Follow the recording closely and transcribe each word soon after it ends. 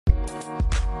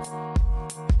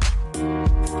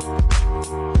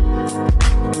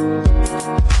All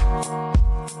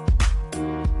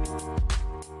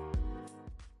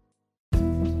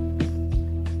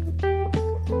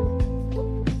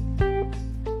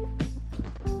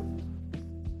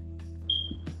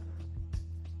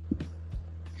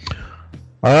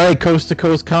right, Coast to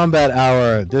Coast Combat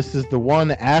Hour. This is the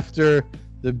one after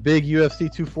the big UFC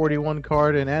 241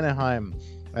 card in Anaheim.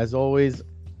 As always,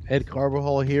 Ed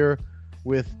Carbajal here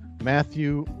with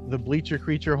Matthew, the Bleacher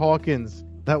Creature Hawkins.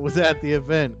 That was at the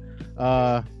event.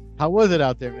 How was it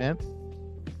out there, man?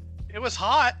 It was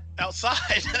hot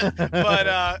outside,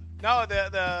 but no,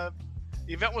 the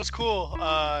event was cool.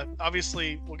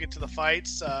 Obviously, we'll get to the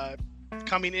fights.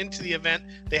 Coming into the event,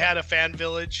 they had a fan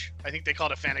village. I think they call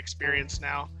it a fan experience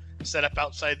now, set up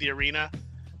outside the arena.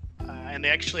 And they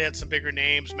actually had some bigger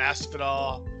names: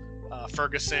 Masvidal,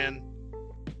 Ferguson,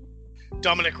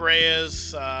 Dominic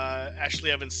Reyes, Ashley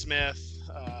Evans Smith,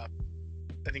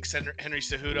 I think Henry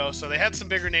Cejudo. So they had some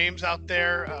bigger names out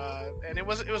there, and it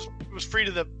was free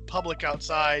to the public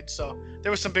outside. So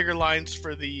there was some bigger lines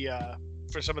for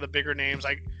some of the bigger names.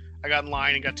 I got in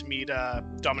line and got to meet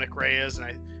Dominic Reyes,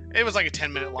 and it was like a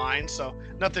 10-minute line, so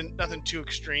nothing too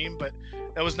extreme, but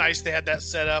that was nice. They had that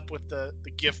set up with the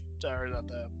gift or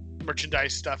the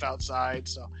merchandise stuff outside.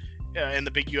 So, and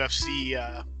the big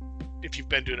UFC, if you've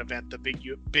been to an event, the big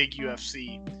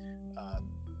UFC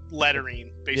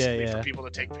lettering, basically for people to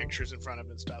take pictures in front of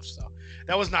and stuff. So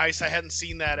that was nice. I hadn't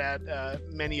seen that at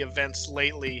many events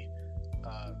lately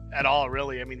at all,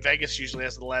 really. I mean, Vegas usually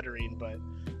has the lettering, but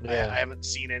I haven't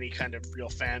seen any kind of real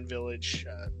fan village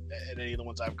at any of the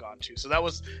ones I've gone to. So that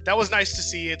was nice to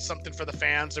see. It's something for the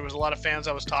fans. There was a lot of fans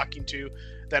I was talking to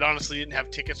that honestly didn't have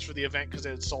tickets for the event because it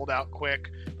had sold out quick.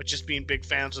 But just being big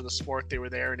fans of the sport, they were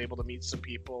there and able to meet some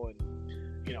people.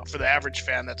 And for the average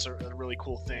fan, that's a really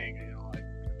cool thing.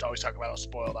 I always talk about how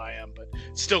spoiled I am, but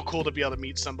it's still cool to be able to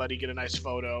meet somebody, get a nice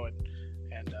photo,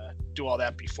 and do all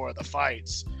that before the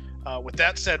fights. With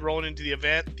that said, rolling into the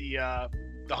event, the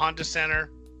Honda Center.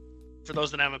 For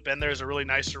those that haven't been there, is a really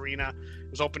nice arena.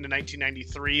 It was opened in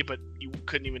 1993, but you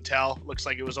couldn't even tell. Looks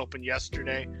like it was opened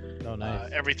yesterday. Oh,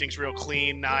 nice. Everything's real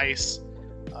clean, nice.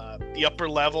 The upper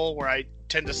level where I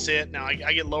tend to sit now,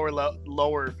 I get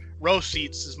lower row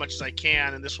seats as much as I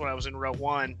can, and this one I was in row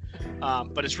 1.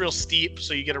 But it's real steep,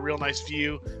 so you get a real nice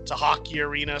view. It's a hockey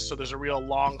arena, so there's a real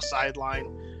long sideline,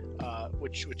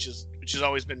 which has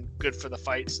always been good for the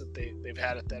fights that they've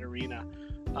had at that arena.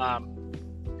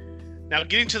 Now,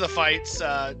 getting to the fights,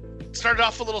 started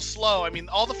off a little slow. I mean,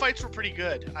 all the fights were pretty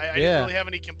good. I didn't really have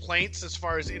any complaints as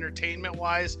far as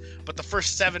entertainment-wise, but the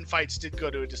first 7 fights did go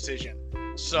to a decision.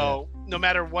 So no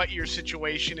matter what your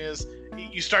situation is,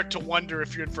 you start to wonder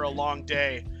if you're in for a long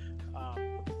day.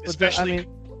 Especially,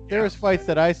 there was fights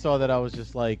that I saw that I was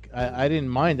just like, I didn't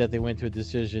mind that they went to a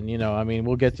decision. I mean,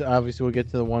 we'll get to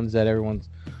the ones that everyone's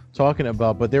talking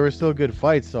about, but they were still good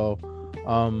fights. So,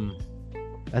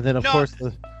 and then of course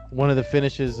one of the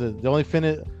finishes, the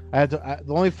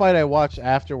only fight I watched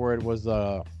afterward was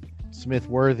Smith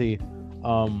Worthy,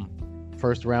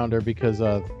 first rounder, because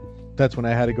that's when I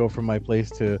had to go from my place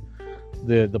to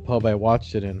the pub I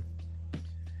watched it in.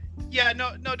 Yeah,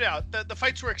 no doubt. The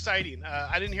fights were exciting.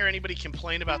 I didn't hear anybody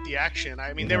complain about the action.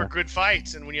 I mean, they were good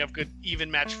fights, and when you have good even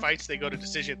match fights, they go to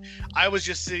decision. I was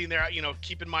just sitting there,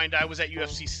 keep in mind I was at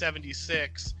UFC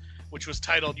 76, which was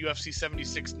titled UFC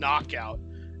 76 Knockout.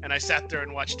 And I sat there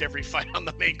and watched every fight on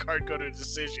the main card go to a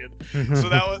decision.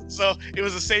 So it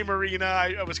was the same arena.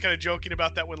 I was kind of joking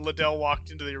about that when Liddell walked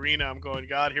into the arena. I'm going,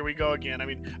 God, here we go again. I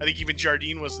mean, I think even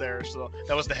Jardine was there. So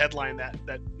that was the headline that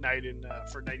night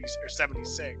for 90 or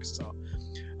 76. So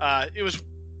it was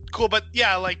cool. But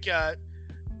yeah, the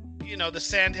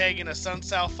Sandhagen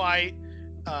Assunção fight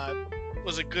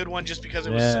was a good one just because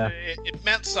it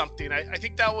meant something. I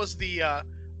think that was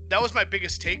that was my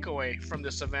biggest takeaway from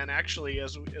this event, actually,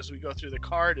 as we go through the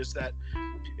card, is that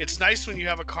it's nice when you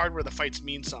have a card where the fights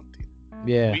mean something.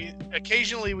 Yeah.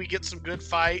 Occasionally we get some good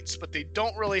fights, but they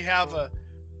don't really have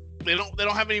they don't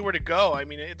have anywhere to go. I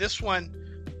mean, this one,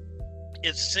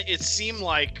 it seemed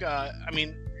like,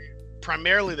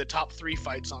 primarily the top 3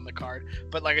 fights on the card.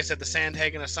 But like I said, the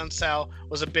Sandhagen Assunção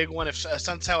was a big one. If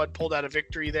Assunção had pulled out a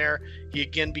victory there, he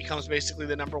again becomes basically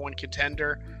the number 1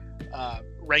 contender,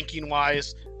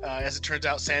 ranking-wise. As it turns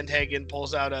out, Sandhagen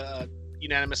pulls out a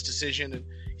unanimous decision, and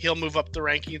he'll move up the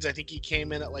rankings. I think he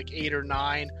came in at like 8 or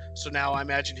 9, so now I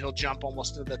imagine he'll jump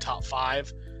almost into the top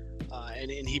 5,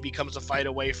 and he becomes a fight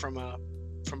away from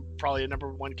probably a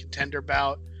number 1 contender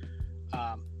bout.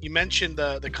 You mentioned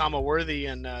the Kama Worthy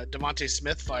and Devontae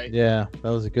Smith fight. Yeah, that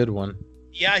was a good one.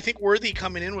 Yeah, I think Worthy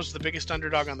coming in was the biggest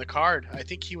underdog on the card. I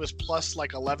think he was plus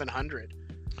like 1,100.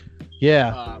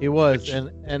 Yeah, it was, Which,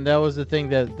 and that was the thing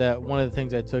that one of the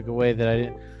things I took away that I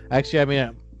didn't actually. I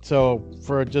mean, so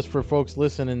for folks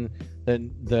listening,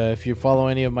 that if you follow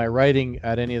any of my writing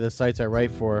at any of the sites I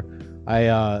write for,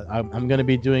 I'm going to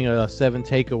be doing 7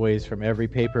 takeaways from every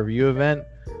pay-per-view event,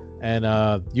 and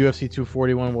UFC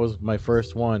 241 was my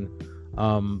first one.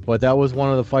 But that was one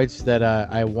of the fights that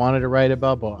I wanted to write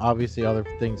about, but obviously other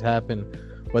things happened.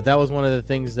 But that was one of the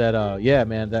things that yeah,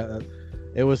 man, that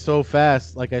it was so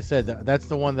fast. Like I said, that's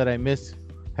the one that I miss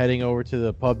heading over to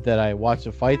the pub that I watched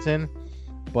the fights in.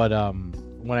 But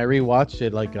when I rewatched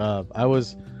it, like I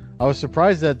was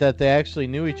surprised that they actually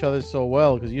knew each other so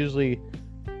well, because usually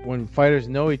when fighters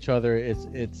know each other,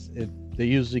 they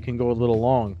usually can go a little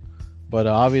long. But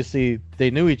obviously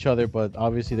they knew each other, but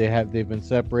obviously they've been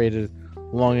separated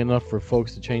long enough for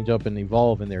folks to change up and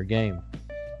evolve in their game.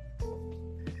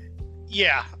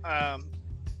 yeah,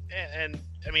 and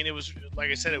I mean, it was,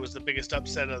 like I said, it was the biggest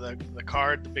upset of the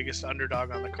card, the biggest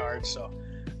underdog on the card. So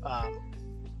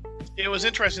it was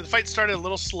interesting. The fight started a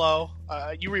little slow.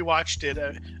 You rewatched it.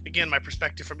 Again, my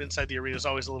perspective from inside the arena is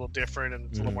always a little different, and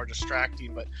it's a little more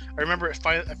distracting. But I remember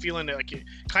feeling like it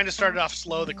kind of started off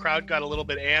slow. The crowd got a little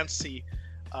bit antsy,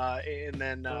 and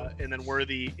then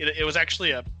Worthy. It was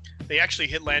actually they actually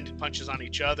landed punches on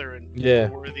each other, and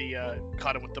Worthy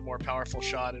caught him with the more powerful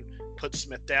shot and put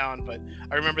Smith down. But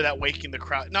I remember that waking the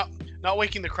crowd, not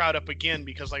waking the crowd up again,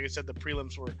 because like I said, the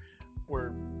prelims were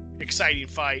exciting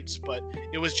fights, but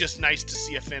it was just nice to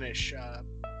see a finish. A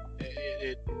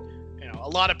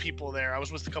lot of people there. I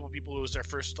was with a couple people who was their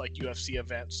first like UFC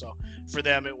event, so for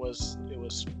them it was they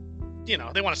want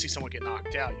to see someone get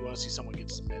knocked out. You want to see someone get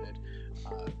submitted,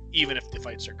 even if the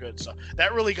fights are good. So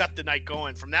that really got the night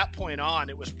going. From that point on,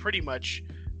 it was pretty much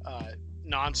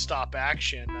nonstop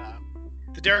action.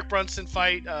 The Derek Brunson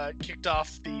fight kicked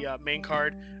off the main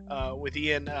card with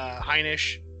Ian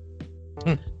Heinisch.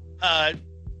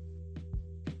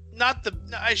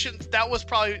 That was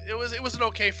probably it was an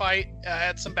okay fight.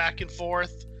 Had some back and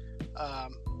forth.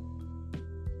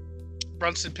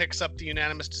 Brunson picks up the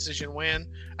unanimous decision win.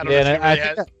 I don't know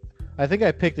if I think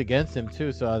I picked against him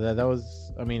too, so that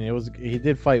was, I mean, he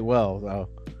did fight well. So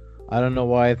I don't know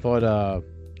why I thought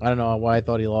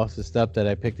he lost the step that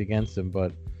I picked against him,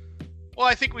 but well,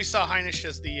 I think we saw Heinisch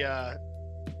as the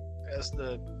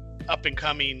up and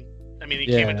coming. I mean, he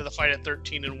came into the fight at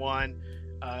 13-1.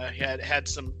 He had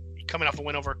some coming off a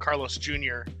win over Carlos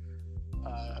Jr.,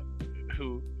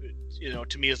 who,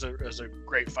 to me is a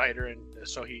great fighter, and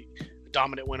so he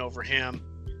dominant win over him.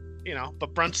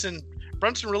 But Brunson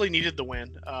really needed the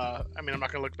win. I mean, I'm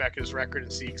not going to look back at his record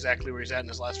and see exactly where he's at in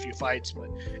his last few fights, but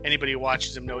anybody who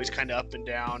watches him know he's kind of up and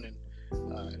down, and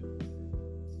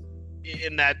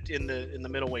in the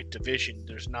middleweight division,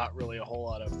 there's not really a whole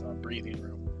lot of breathing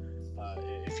room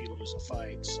if you lose a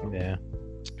fight. So. Yeah.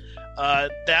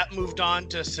 That moved on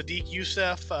to Sadiq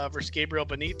Youssef versus Gabriel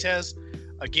Benitez.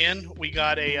 Again, we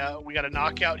got a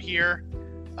knockout here.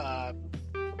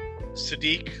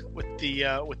 Sadiq with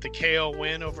the KO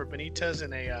win over Benitez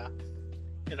in a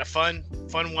fun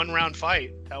 1-round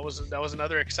fight. That was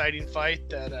another exciting fight.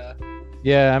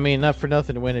 Yeah, I mean, not for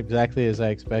nothing, to win exactly as I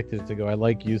expected it to go. I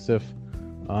like Youssef.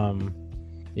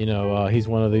 He's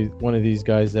one of these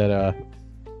guys that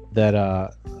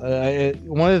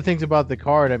one of the things about the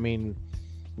card, I mean,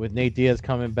 with Nate Diaz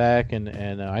coming back,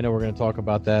 and I know we're going to talk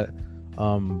about that,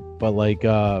 but like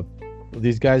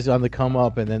these guys on the come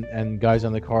up, and guys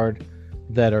on the card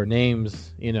that are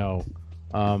names,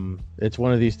 it's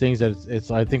one of these things that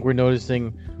it's I think we're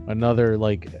noticing another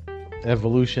like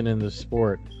evolution in the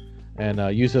sport, and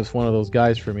Youssef's one of those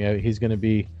guys for me. He's going to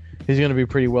be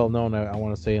pretty well known. I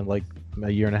want to say in like a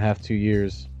year and a half, 2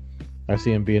 years. I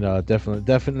see him being a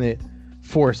definite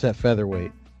force at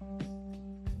featherweight.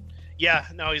 Yeah,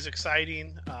 no, he's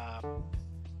exciting.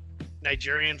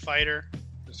 Nigerian fighter.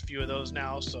 There's a few of those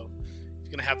now, so he's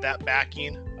going to have that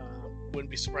backing. Wouldn't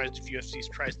be surprised if UFC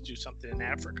tries to do something in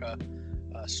Africa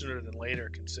sooner than later,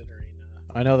 considering.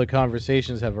 I know the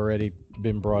conversations have already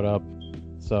been brought up,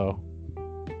 so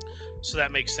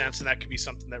that makes sense, and that could be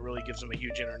something that really gives him a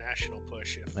huge international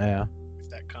push if that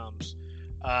comes.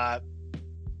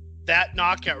 That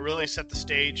knockout really set the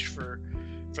stage for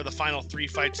the final 3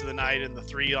 fights of the night, and the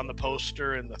 3 on the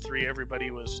poster, and the 3 everybody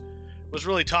was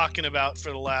really talking about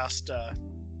for the last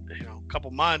couple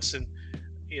months. And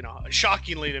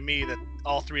shockingly to me that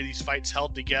all 3 of these fights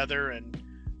held together, and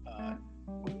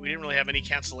we didn't really have any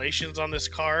cancellations on this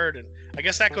card. And I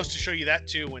guess that goes to show you that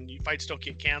too, when fights don't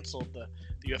get canceled, the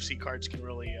UFC cards can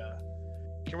really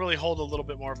hold a little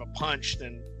bit more of a punch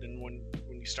than when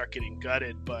you start getting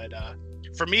gutted. But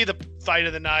for me, the fight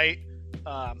of the night,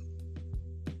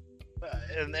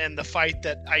 and the fight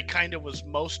that I kind of was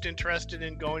most interested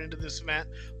in going into this event,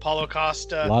 Paulo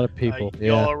Costa, A lot of people,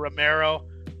 Yoel Romero.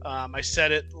 I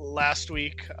said it last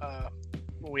week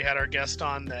when we had our guest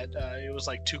on that it was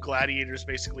like two gladiators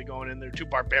basically going in there, two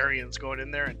barbarians going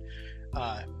in there, and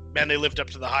man, they lived up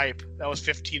to the hype. That was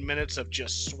 15 minutes of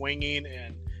just swinging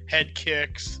and head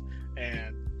kicks,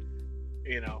 and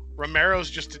Romero's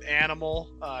just an animal.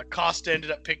 Costa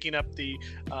ended up picking up the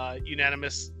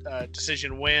unanimous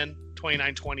decision win,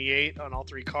 29-28 on all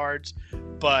three cards.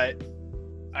 But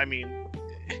I mean,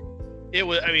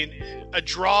 a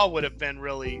draw would have been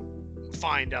really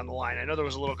fine down the line. I know there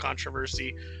was a little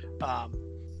controversy.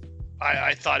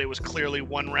 I thought it was clearly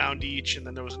one round each, and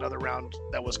then there was another round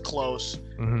that was close.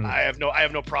 Mm-hmm. I have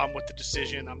no problem with the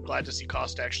decision. I'm glad to see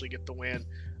Costa actually get the win.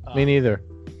 Me neither.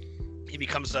 He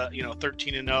becomes a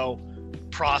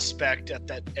 13-0 prospect at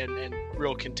that and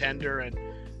real contender, and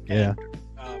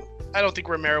I don't think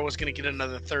Romero was going to get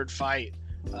another third fight.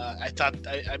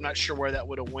 I'm not sure where that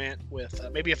would have went with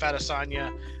maybe if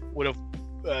Adesanya would have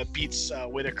beats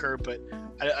Whitaker, but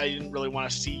I didn't really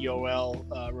want to see Yoel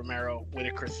Romero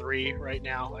Whitaker 3 right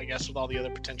now, I guess, with all the other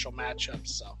potential matchups.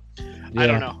 So I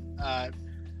don't know.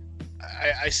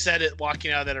 I said it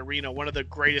walking out of that arena. One of the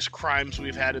greatest crimes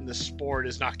we've had in this sport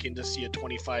is not getting to see a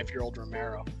 25-year-old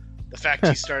Romero. The fact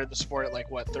he started the sport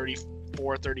at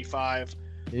 34, 35.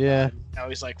 Yeah. Now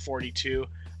he's 42.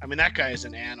 I mean, that guy is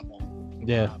an animal.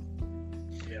 Yeah.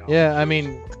 Yeah. I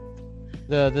mean,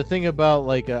 the thing about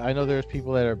I know there's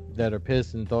people that are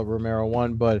pissed and thought Romero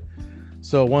won, but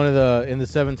so in the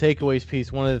 7 takeaways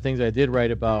piece, one of the things I did write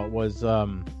about was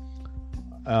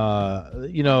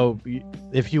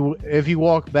if you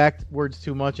walk backwards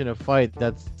too much in a fight,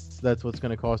 that's what's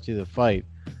going to cost you the fight.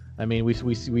 I mean, we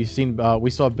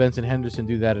saw Benson Henderson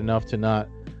do that enough to not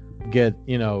get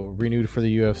renewed for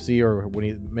the UFC, or when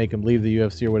he make him leave the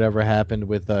UFC, or whatever happened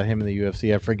with him in the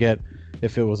UFC. I forget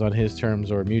if it was on his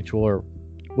terms or mutual or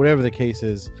whatever the case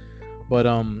is, but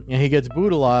and he gets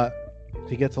booed a lot.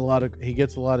 He gets a lot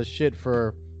of shit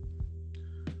for,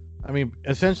 I mean,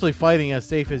 essentially fighting as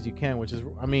safe as you can, which is,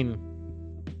 I mean,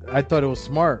 I thought it was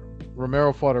smart.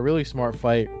 Romero fought a really smart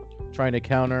fight, trying to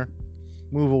counter,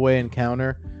 move away and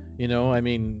counter. I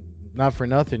mean, not for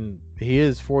nothing, he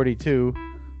is 42,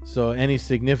 so any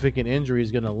significant injury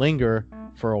is going to linger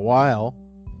for a while,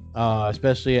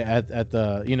 especially at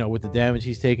the with the damage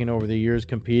he's taken over the years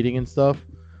competing and stuff.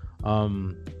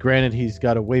 Granted, he's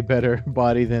got a way better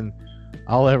body than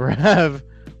I'll ever have,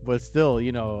 but still,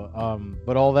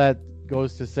 but all that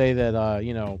goes to say that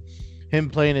him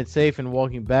playing it safe and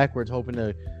walking backwards, hoping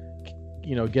to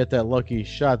get that lucky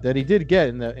shot that he did get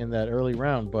in that early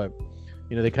round, but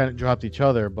they kind of dropped each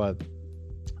other. But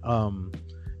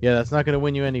that's not going to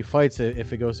win you any fights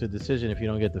if it goes to a decision if you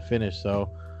don't get the finish.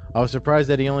 So I was surprised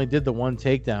that he only did the one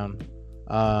takedown,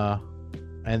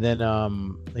 and then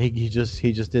he just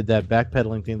did that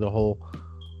backpedaling thing the whole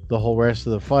rest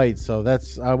of the fight. So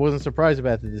I wasn't surprised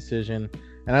about the decision,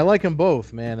 and I like them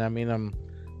both, man. I mean,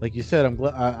 like you said, I'm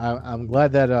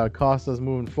glad that Costa's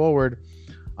moving forward.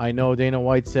 I know Dana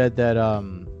White said that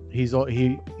he's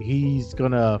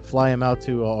gonna fly him out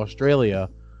to Australia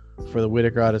for the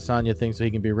Whitaker Adesanya thing, so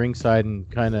he can be ringside and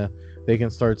they can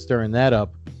start stirring that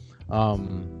up.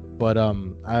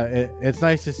 It's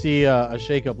nice to see a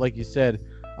shakeup, like you said.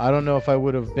 I don't know if I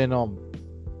would have been a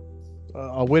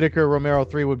Whitaker Romero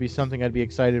 3 would be something I'd be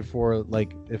excited for,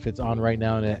 like if it's on right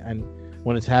now and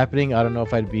when it's happening. I don't know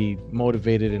if I'd be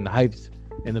motivated and hyped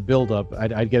in the build-up.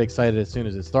 I'd get excited as soon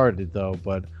as it started, though,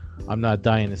 but I'm not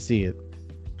dying to see it.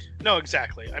 No,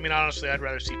 exactly. I mean, honestly, I'd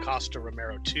rather see Costa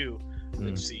Romero 2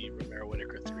 than see Romero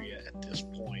Whitaker 3 at this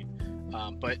point.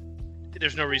 But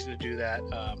there's no reason to do that.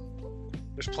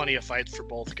 There's plenty of fights for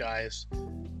both guys.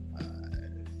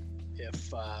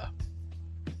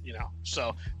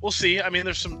 So we'll see. I mean,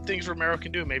 there's some things Romero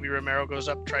can do. Maybe Romero goes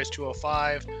up, tries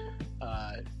 205.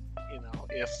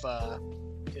 If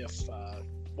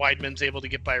Weidman's able to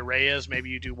get by Reyes, maybe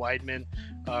you do Weidman,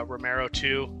 Romero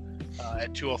 2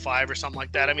 at 205 or something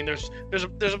like that. I mean, there's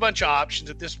a bunch of options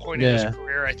at this point in his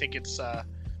career. I think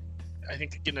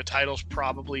getting a title's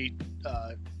probably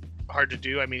hard to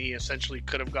do. I mean, he essentially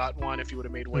could have got one if he would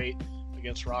have made weight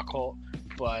against Rockhold,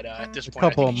 but at this point, a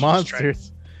couple of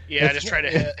monsters. Just try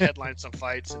to headline some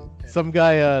fights. And some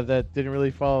guy that didn't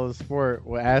really follow the sport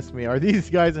asked me, "Are these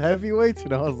guys heavyweights?"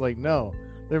 And I was like, "No,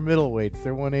 they're middleweights.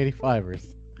 They're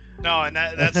 185ers." No, and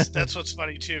that's what's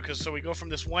funny too, because so we go from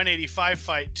this 185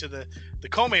 fight to the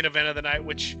co-main event of the night,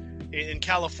 which in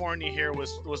California here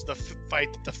was the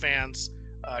fight that the fans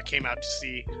came out to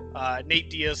see. Nate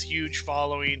Diaz, huge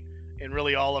following in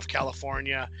really all of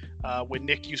California. When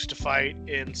Nick used to fight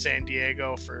in San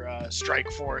Diego for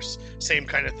Strike Force, same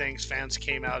kind of things. Fans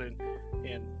came out in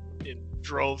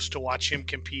droves to watch him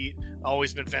compete.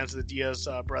 Always been fans of the Diaz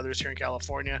brothers here in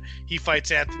California. He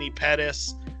fights Anthony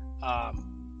Pettis,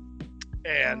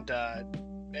 and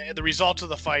the result of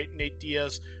the fight, Nate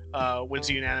Diaz wins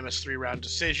a unanimous 3-round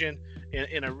decision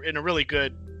in a really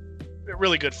good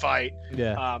fight.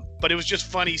 Yeah. But it was just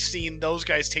funny seeing those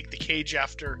guys take the cage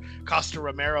after Costa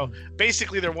Romero.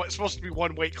 Basically, they're supposed to be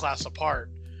one weight class apart.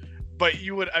 But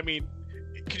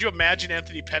could you imagine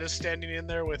Anthony Pettis standing in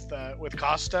there with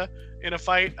Costa in a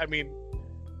fight? I mean,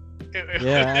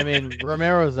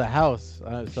 Romero's a house,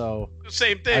 so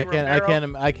same thing.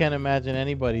 I can't imagine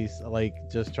anybody's like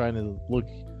just trying to look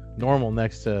normal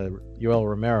next to Yoel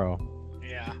Romero.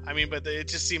 Yeah, but it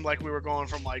just seemed like we were going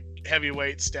from like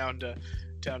heavyweights down to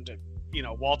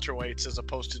welterweights as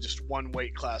opposed to just one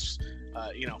weight class.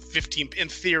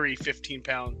 15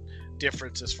 pound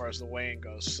difference as far as the weighing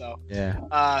goes. So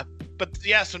yeah.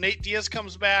 So Nate Diaz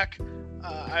comes back.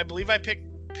 I believe I picked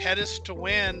Pettis to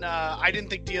win. I didn't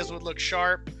think Diaz would look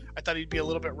sharp. I thought he'd be a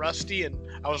little bit rusty, and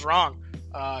I was wrong.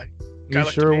 You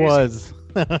sure was.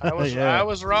 I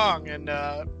was wrong, and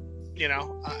the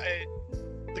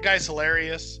guy's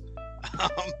hilarious.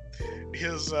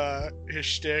 His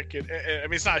shtick.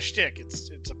 It's not a shtick.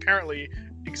 It's apparently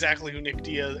exactly who Nate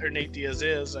Diaz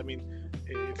is.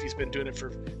 If he's been doing it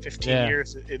for 15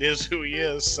 years, it is who he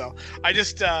is. So I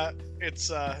just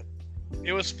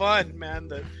it was fun, man.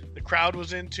 The crowd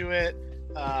was into it,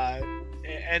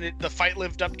 and the fight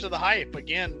lived up to the hype.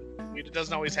 Again, it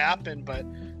doesn't always happen, but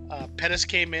Pettis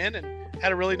came in and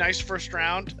had a really nice first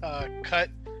round. Cut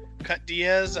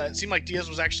Diaz. It seemed like Diaz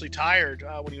was actually tired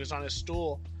when he was on his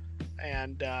stool,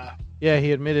 and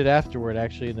he admitted afterward,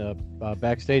 actually in the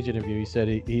backstage interview, he said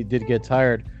he did get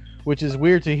tired, which is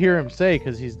weird to hear him say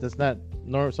because that's not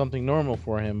something normal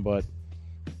for him, but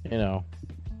it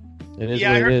is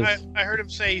what it is. I heard him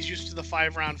say he's used to the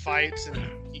 5-round fights, and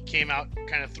he came out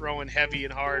kind of throwing heavy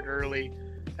and hard early,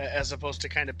 as opposed to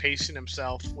kind of pacing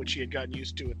himself, which he had gotten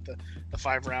used to with the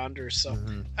 5-rounders. So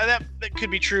that could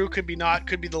be true, could be not,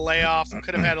 could be the layoff,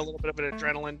 could have had a little bit of an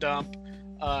adrenaline dump,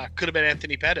 could have been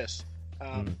Anthony Pettis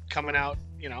coming out,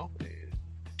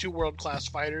 2 world-class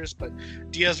fighters, but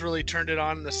Diaz really turned it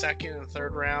on in the second and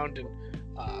third round and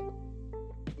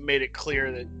made it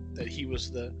clear that he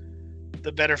was the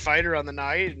better fighter on the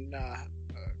night, and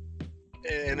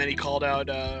then he called out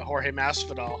Jorge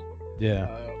Masvidal.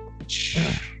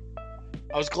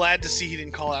 I was glad to see he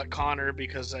didn't call out Conor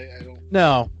because I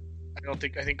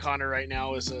think Conor right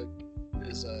now is a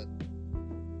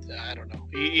I don't know.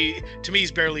 To me,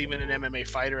 he's barely even an MMA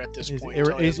fighter at this point.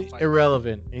 He's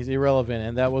irrelevant. He's irrelevant,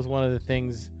 and that was one of the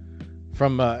things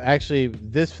from actually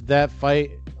that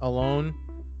fight alone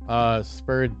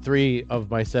spurred 3 of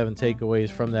my 7 takeaways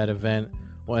from that event.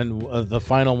 When the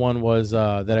final one was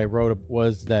that I wrote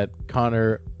was that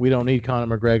we don't need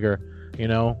Conor McGregor,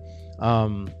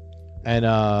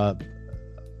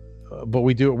 but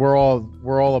we do. We're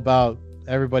all about.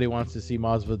 Everybody wants to see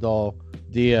Masvidal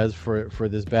Diaz for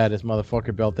this baddest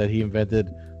motherfucker belt that he invented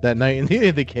that night in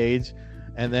the cage,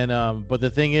 and then but the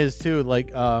thing is too, like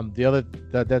the other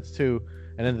that's 2,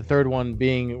 and then the third one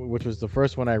being, which was the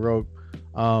first one I wrote,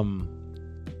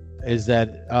 is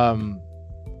that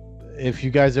if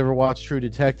you guys ever watch True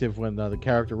Detective, when the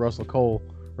character Russell Cole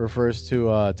refers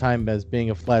to time as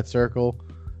being a flat circle,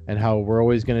 and how we're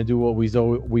always going to do what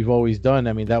we've always done.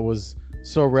 That was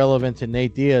so relevant to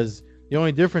Nate Diaz. The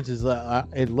only difference is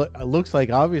it looks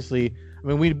like, obviously,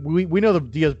 we know the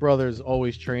Diaz brothers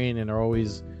always train and are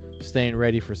always staying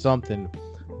ready for something,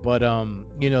 but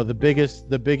the biggest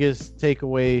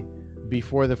takeaway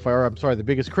before the fight, the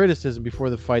biggest criticism before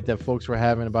the fight that folks were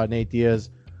having about Nate Diaz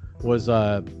was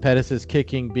Pettis'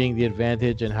 kicking being the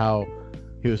advantage and how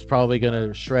he was probably going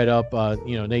to shred up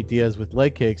Nate Diaz with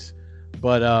leg kicks,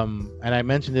 but and I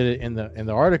mentioned it in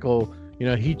the article.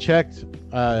 He checked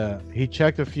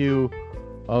a few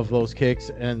of those kicks,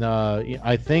 and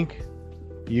I think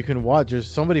you can watch. There's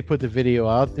somebody put the video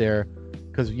out there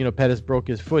because Pettis broke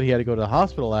his foot. He had to go to the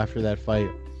hospital after that fight.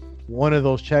 One of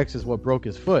those checks is what broke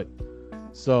his foot.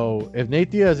 So if Nate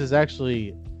Diaz is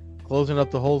actually closing up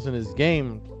the holes in his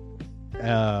game,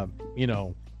 I'm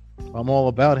all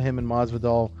about him and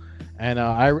Masvidal. And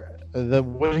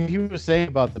what he was saying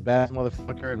about the bad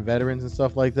motherfucker and veterans and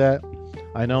stuff like that,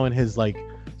 I know in his like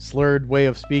slurred way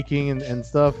of speaking and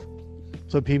stuff,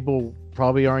 so people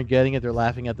probably aren't getting it. They're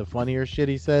laughing at the funnier shit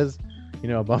he says,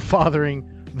 about fathering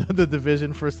the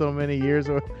division for so many years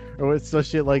or some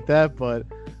shit like that. But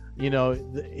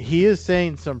he is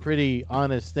saying some pretty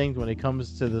honest things when it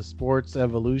comes to the sports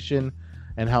evolution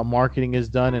and how marketing is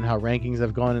done and how rankings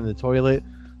have gone in the toilet.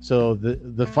 So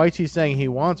the fights he's saying he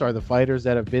wants are the fighters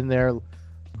that have been there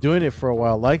doing it for a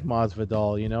while, like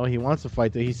Masvidal. He wants to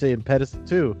fight. He's saying Pettis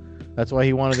too. That's why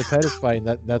he wanted the Pettis fight.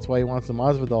 That's why he wants the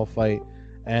Masvidal fight.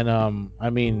 And I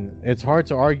mean, it's hard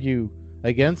to argue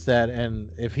against that. And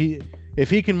if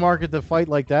he can market the fight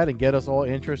like that and get us all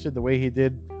interested the way he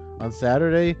did on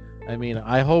Saturday, I mean,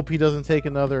 I hope he doesn't take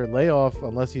another layoff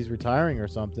unless he's retiring or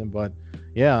something. But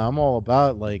yeah, I'm all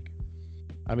about the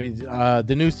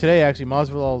news today, actually,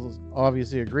 Masvidal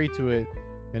obviously agreed to it,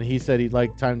 and he said he'd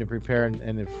like time to prepare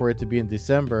and for it to be in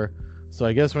December. So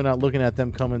I guess we're not looking at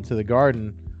them coming to the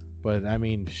Garden, but I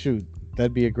mean, shoot,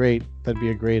 that'd be a great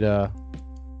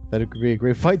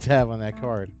fight to have on that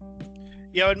card.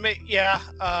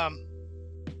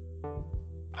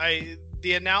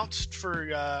 The announced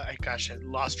for I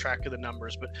lost track of the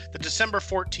numbers, but the December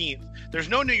 14th, there's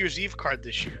no New Year's Eve card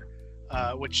this year.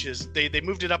 Which is they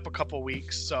moved it up a couple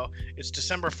weeks, so it's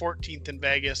December 14th in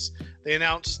Vegas. They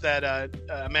announced that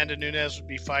Amanda Nunes would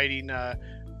be fighting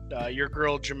your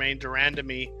girl Germaine de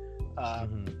Randamie,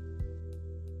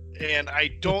 and I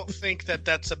don't think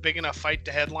that's a big enough fight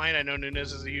to headline. I know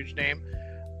Nunes is a huge name.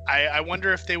 I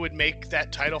wonder if they would make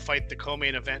that title fight the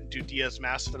co-main event, do Diaz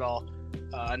Masvidal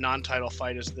a non-title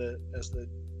fight as the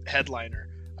headliner.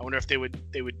 I wonder if they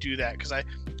would do that, because I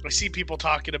see people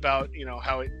talking about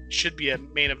how it should be a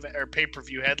main event or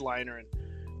pay-per-view headliner, and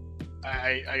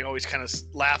I always kind of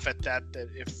laugh at that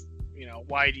if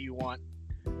why do you want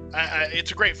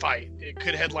it's a great fight, it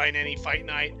could headline any fight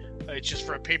night, it's just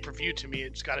for a pay-per-view. To me,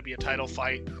 it's got to be a title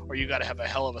fight, or you got to have a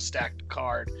hell of a stacked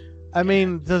card. I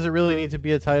mean, does it really need to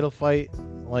be a title fight?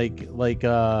 Like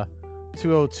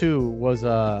 202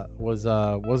 wasn't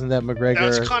that McGregor?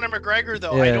 That was Conor McGregor,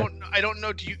 though. Yeah. I don't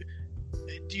know. Do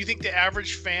you think the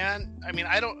average fan? I mean,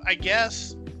 I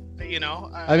guess.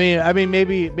 I mean,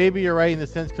 maybe you're right in the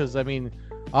sense, because I mean,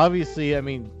 obviously,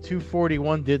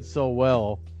 241 did so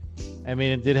well. I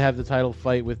mean, it did have the title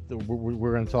fight with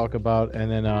we're going to talk about, and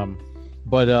then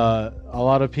but a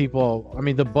lot of people. I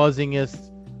mean, the buzzingest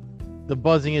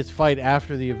fight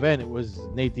after the event, it was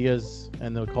Nate Diaz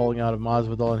and the calling out of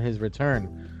Masvidal and his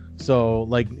return. So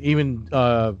even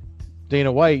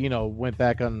Dana White, went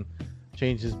back on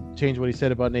changed what he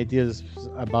said about Nate Diaz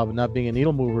about not being a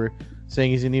needle mover,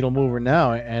 saying he's a needle mover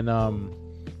now. And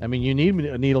I mean, you need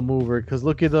a needle mover, because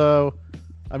look at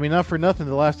not for nothing,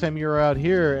 the last time you were out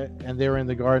here and they were in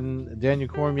the Garden, Daniel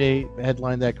Cormier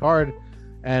headlined that card,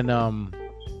 and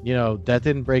that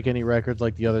didn't break any records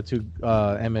like the other two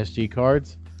MSG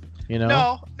cards.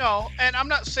 No, and I'm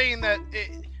not saying that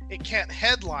it can't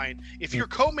headline. If your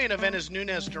co-main event is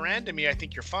Nunes de Randamie, I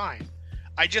think you're fine.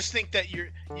 I just think that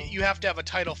you have to have a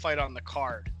title fight on the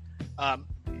card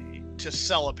to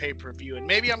sell a pay-per-view. And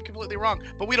maybe I'm completely wrong,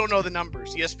 but we don't know the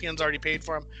numbers. ESPN's already paid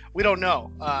for them. We don't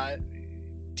know.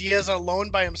 Diaz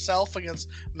alone by himself against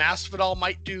Masvidal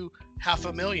might do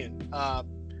 $500,000.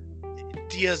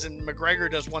 Diaz and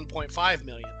McGregor does 1.5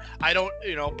 million. I don't,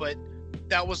 but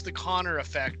that was the Conor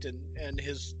effect and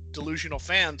his delusional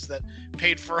fans that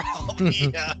paid for all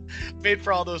paid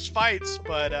for all those fights.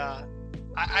 But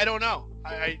I don't know.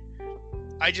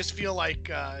 I just feel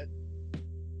like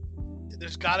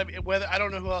there's got to be, whether I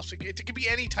don't know who else it could be.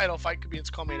 Any title fight could be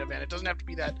its co-main event. It doesn't have to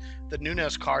be the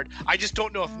Nunes card. I just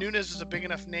don't know if Nunes is a big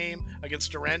enough name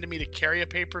against de Randamie to carry a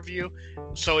pay-per-view.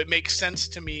 So it makes sense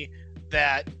to me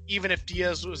that even if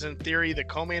Diaz was in theory the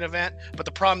co-main event, but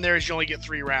the problem there is you only get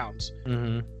 3 rounds.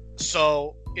 Mm-hmm.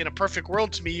 So in a perfect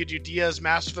world, to me, you do Diaz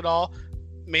Masvidal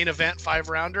main event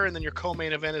 5-rounder, and then your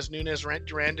co-main event is Nunes de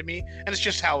Randamie, and it's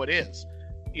just how it is.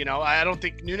 I don't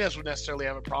think Nunes would necessarily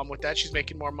have a problem with that. She's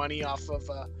making more money off of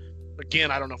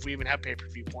again, I don't know if we even have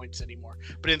pay-per-view points anymore,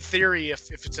 but in theory, if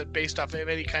it's based off of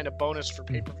any kind of bonus for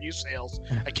pay-per-view sales,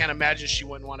 I can't imagine she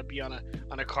wouldn't want to be on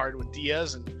a card with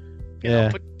Diaz and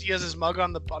put Diaz's mug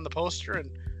on the poster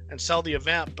and sell the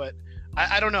event. But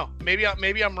I don't know. Maybe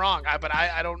I'm wrong. But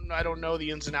I don't know the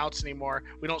ins and outs anymore.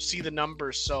 We don't see the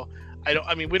numbers, so we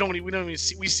don't even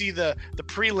see. We see the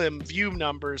prelim view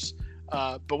numbers,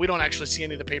 but we don't actually see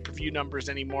any of the pay-per-view numbers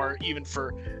anymore, even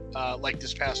for like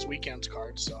this past weekend's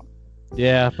card. So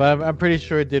yeah, but I'm pretty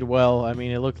sure it did well. I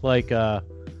mean, it looked like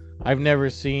I've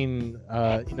never seen.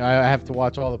 I have to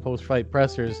watch all the post-fight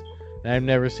pressers. And I've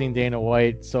never seen Dana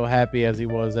White so happy as he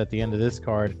was at the end of this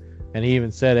card. And he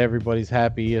even said everybody's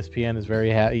happy. ESPN is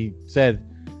very happy. He said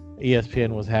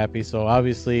ESPN was happy. So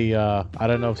obviously, I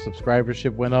don't know if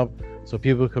subscribership went up so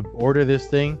people could order this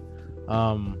thing.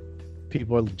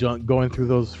 People are going through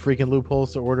those freaking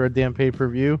loopholes to order a damn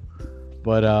pay-per-view.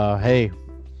 But hey,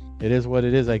 it is what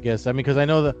it is, I guess. I mean, because I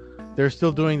know that they're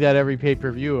still doing that every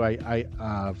pay-per-view.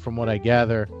 From what I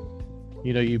gather,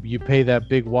 you know, you pay that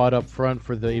big wad up front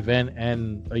for the event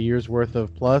and a year's worth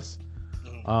of plus.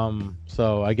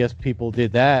 So I guess people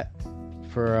did that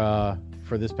for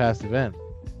this past event.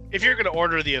 If you're going to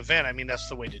order the event, I mean, that's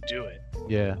the way to do it.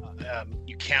 Yeah.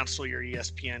 You cancel your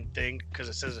ESPN thing because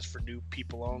it says it's for new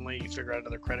people only. You figure out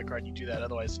another credit card, you do that.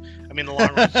 Otherwise, I mean, in the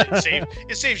long run,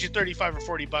 it saves you $35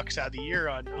 or $40 out of the year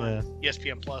on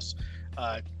ESPN Plus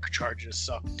charges.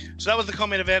 So that was the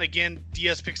co-main event. Again,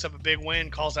 Diaz picks up a big win,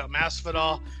 calls out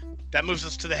Masvidal. That moves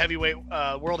us to the heavyweight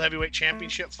World Heavyweight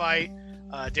Championship fight.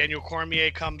 Daniel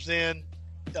Cormier comes in,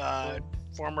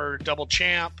 former double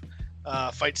champ.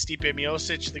 Fights Stipe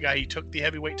Miocic, the guy he took the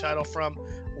heavyweight title from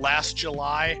last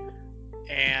July,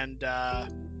 and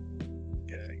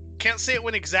can't say it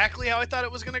went exactly how I thought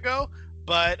it was going to go,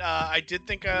 but I did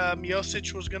think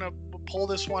Miocic was going to pull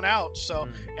this one out. So,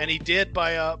 and he did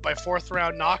by fourth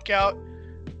round knockout.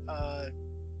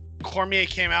 Cormier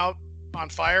came out on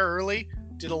fire early,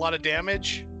 did a lot of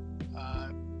damage.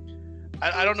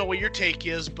 I don't know what your take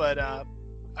is, but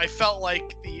I felt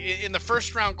like in the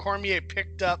first round, Cormier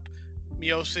picked up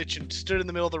Miocic and stood in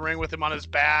the middle of the ring with him on his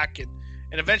back and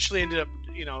eventually ended up,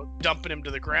 you know, dumping him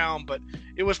to the ground. But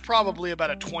it was probably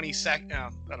about a 20-second, I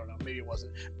don't know, maybe it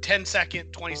wasn't,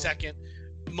 10-second, 20-second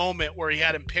moment where he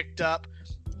had him picked up.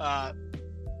 I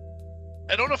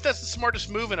don't know if that's the smartest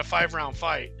move in a 5-round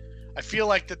fight. I feel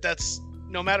like that's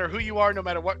no matter who you are, no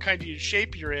matter what kind of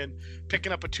shape you're in,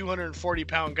 picking up a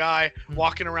 240-pound guy,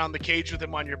 walking around the cage with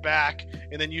him on your back,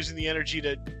 and then using the energy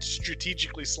to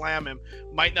strategically slam him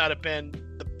might not have been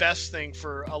the best thing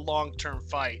for a long-term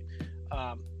fight.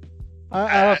 I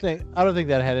don't think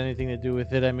that had anything to do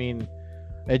with it. I mean,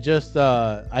 it just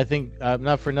I think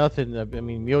not for nothing. I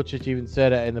mean, Miocic even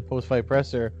said in the post-fight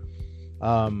presser,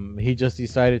 he just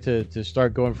decided to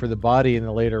start going for the body in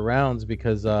the later rounds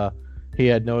because he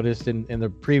had noticed in the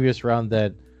previous round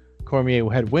that Cormier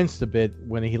had winced a bit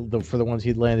when for the ones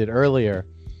he'd landed earlier.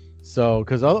 So,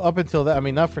 because up until that, I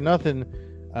mean, not for nothing,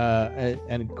 I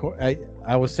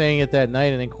was saying it that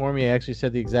night, and then Cormier actually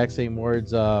said the exact same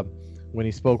words when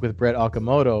he spoke with Brett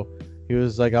Okamoto. He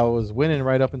was like, "I was winning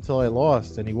right up until I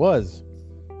lost," and he was.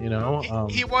 You know,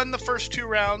 he won the first 2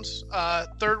 rounds.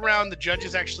 Third round, the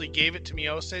judges actually gave it to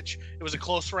Miocic. It was a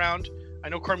close round. I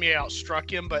know Cormier outstruck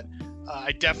him, but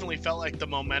I definitely felt like the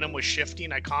momentum was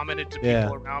shifting. I commented to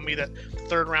people around me that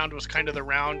third round was kind of the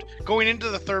round. Going into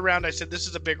the third round, I said this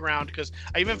is a big round because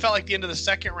I even felt like the end of the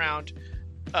second round.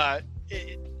 I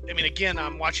mean, again,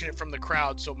 I'm watching it from the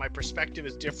crowd, so my perspective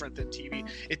is different than TV.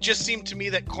 It just seemed to me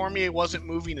that Cormier wasn't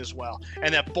moving as well,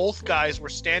 and that both guys were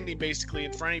standing basically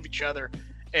in front of each other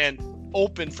and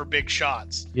open for big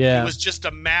shots. Yeah, it was just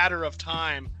a matter of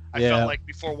time. I felt like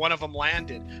before one of them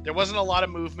landed. There wasn't a lot of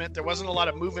movement. There wasn't a lot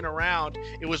of moving around.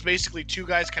 It was basically 2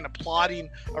 guys kind of plodding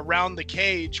around the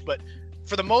cage, but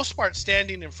for the most part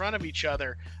standing in front of each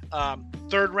other.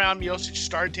 Third round, Miocic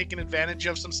started taking advantage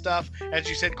of some stuff. As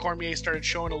you said, Cormier started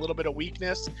showing a little bit of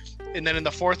weakness. And then in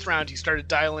the fourth round, he started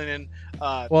dialing in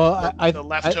the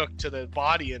left hook to the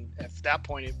body. And at that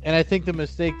point... And I think the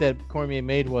mistake that Cormier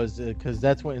made was because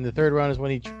that's when in the third round is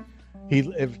when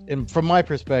and from my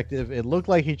perspective, it looked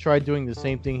like he tried doing the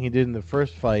same thing he did in the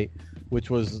first fight, which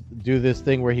was do this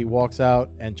thing where he walks out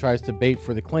and tries to bait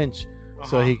for the clinch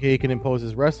so he can impose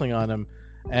his wrestling on him.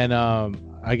 And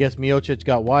I guess Miocic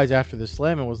got wise after the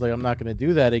slam and was like, I'm not going to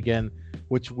do that again,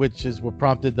 which is what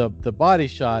prompted the body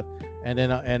shot. And then,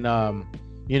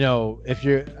 you know, if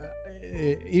you're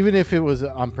even if it was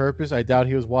on purpose, I doubt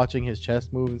he was watching his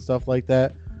chest move and stuff like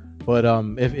that. But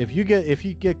if you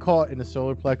get caught in the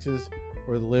solar plexus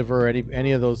or the liver or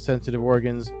any of those sensitive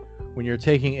organs when you're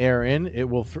taking air in,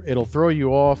 it'll throw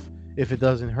you off. If it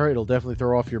doesn't hurt, it'll definitely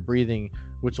throw off your breathing,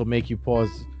 which will make you pause.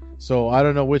 So I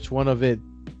don't know which one of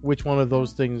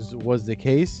those things was the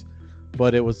case,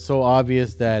 but it was so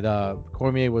obvious that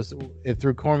it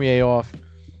threw Cormier off,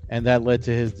 and that led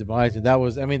to his demise. And that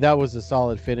was a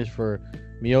solid finish for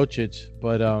Miocic.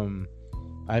 But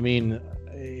I mean,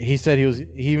 he said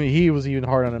he was even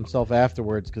hard on himself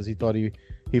afterwards because he thought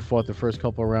he fought the first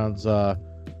couple of rounds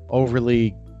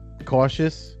overly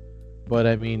cautious. But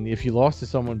I mean, if you lost to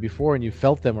someone before and you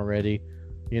felt them already,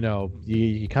 you know,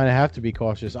 you kind of have to be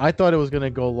cautious. I thought it was going to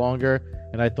go longer,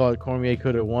 and I thought Cormier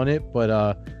could have won it.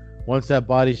 But once that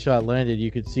body shot landed,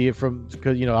 you could see it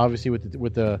because, you know, obviously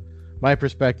with my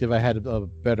perspective, I had a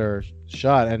better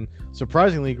shot, and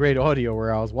surprisingly great audio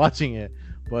where I was watching it.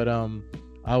 But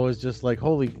I was just like,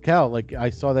 holy cow! Like I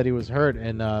saw that he was hurt,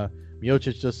 and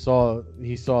Miocic just saw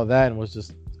that and was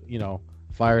just, you know,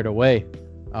 fired away.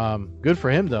 Good for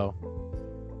him though.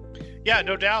 Yeah,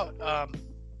 no doubt.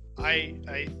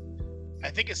 I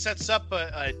think it sets up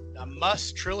a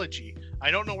must trilogy. I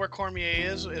don't know where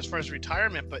Cormier is as far as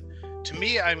retirement, but to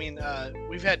me, I mean,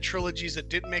 we've had trilogies that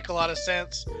didn't make a lot of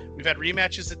sense. We've had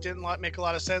rematches that didn't make a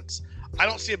lot of sense. I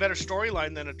don't see a better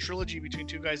storyline than a trilogy between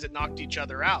two guys that knocked each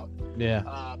other out.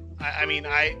 Yeah.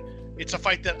 It's a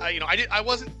fight that I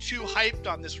wasn't too hyped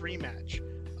on this rematch.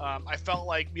 I felt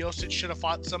like Miocic should have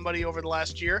fought somebody over the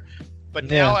last year, but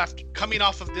now after coming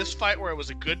off of this fight where it was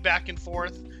a good back and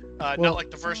forth, not like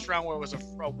the first round where it was a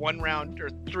 1 round or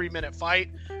 3 minute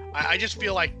fight. I just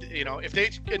feel like, if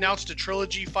they announced a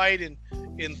trilogy fight in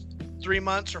 3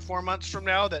 months or 4 months from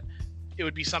now, that it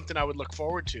would be something I would look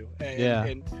forward to,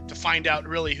 and to find out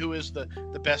really who is the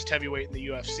best heavyweight in the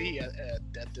UFC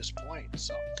at this point.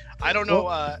 So I don't know.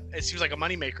 It seems like a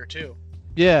moneymaker too.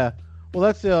 Yeah. Well,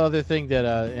 that's the other thing that,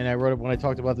 and I wrote it when I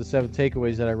talked about the 7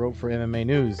 takeaways that I wrote for MMA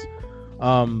News.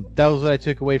 That was what I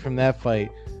took away from that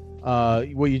fight.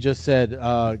 What you just said,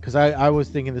 because I was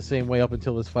thinking the same way up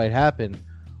until this fight happened.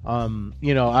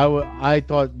 I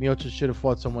thought Miocic should have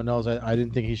fought someone else. I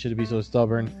didn't think he should be so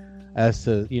stubborn as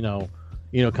to,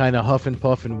 kind of huff and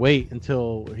puff and wait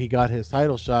until he got his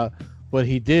title shot. But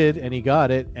he did, and he got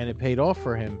it, and it paid off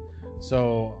for him.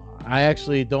 So I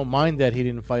actually don't mind that he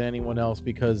didn't fight anyone else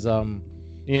because,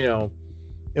 it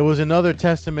was another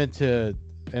testament to,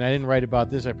 and I didn't write about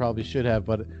this, I probably should have,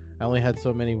 but I only had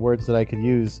so many words that I could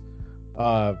use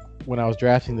when I was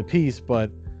drafting the piece.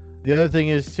 But the other thing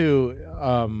is too,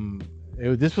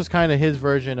 this was kind of his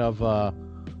version of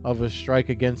a strike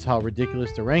against how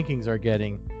ridiculous the rankings are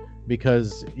getting,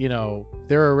 because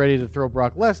they're ready to throw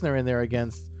Brock Lesnar in there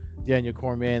against Daniel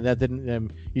Cormier, and that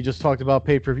didn't. You just talked about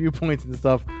pay-per-view points and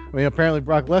stuff. I mean, apparently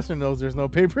Brock Lesnar knows there's no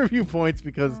pay-per-view points,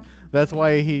 because that's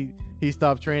why he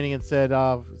stopped training and said,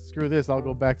 "Screw this, I'll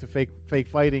go back to fake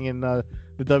fighting in the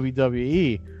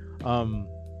WWE."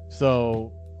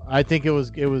 So I think it was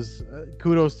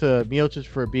kudos to Miocic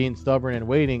for being stubborn and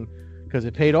waiting, because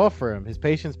it paid off for him. His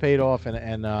patience paid off,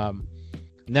 and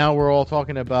now we're all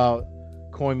talking about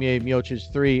Cormier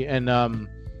Miocic 3. And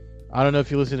I don't know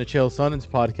if you listen to Chael Sonnen's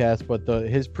podcast, but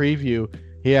his preview,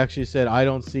 he actually said, I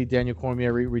don't see Daniel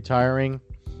Cormier retiring,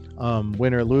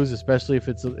 win or lose, especially if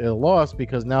it's a loss,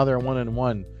 because now they're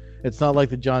 1-1. It's not like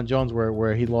the John Jones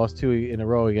where he lost 2 in a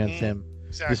row against him.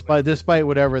 Exactly. Despite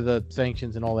whatever the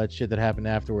sanctions and all that shit that happened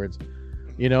afterwards,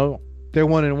 they're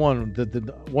 1-1.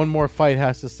 The one more fight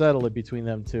has to settle it between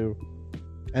them two,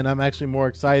 and I'm actually more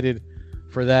excited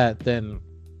for that than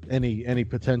any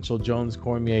potential Jones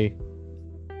Cormier,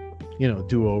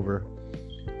 do over.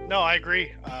 No, I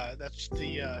agree. That's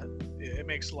it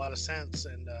makes a lot of sense.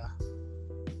 And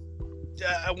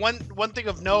one thing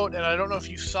of note, and I don't know if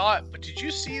you saw it, but did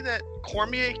you see that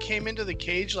Cormier came into the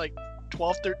cage like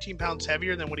 12, 13 pounds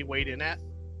heavier than what he weighed in at?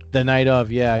 The night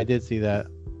of, yeah, I did see that.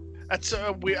 That's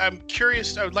I'm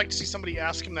curious. I would like to see somebody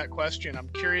ask him that question. I'm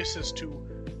curious as to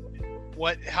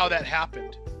how that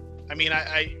happened. I mean,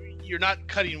 you're not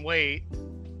cutting weight.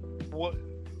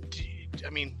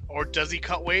 Or does he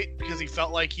cut weight because he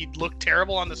felt like he'd looked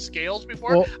terrible on the scales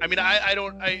before? Well, I mean, I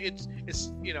don't. It's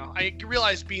I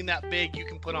realize being that big, you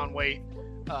can put on weight,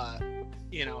 a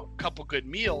couple good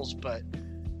meals, but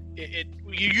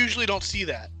you usually don't see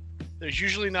that. There's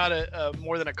usually not a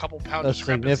more than a couple pounds of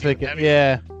significant.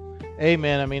 Yeah. Hey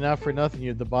man, I mean, not for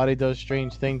nothing, the body does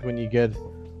strange things when you get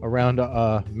around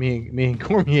me and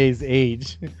Cormier's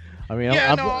age. I mean,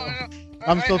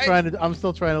 I'm still trying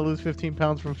to lose 15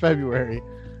 pounds from February.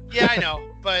 Yeah, I know,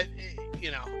 but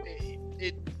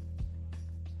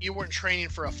you weren't training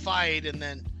for a fight, and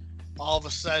then all of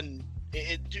a sudden,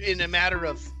 in a matter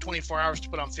of 24 hours, to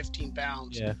put on 15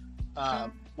 pounds. Yeah.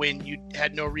 When you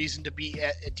had no reason to be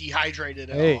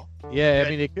dehydrated at all. Yeah, I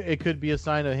mean, it could be a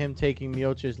sign of him taking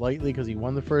Miocic lightly because he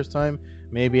won the first time.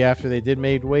 Maybe after they did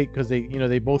made weight, because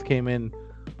they both came in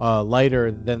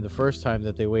lighter than the first time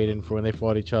that they weighed in for when they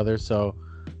fought each other. So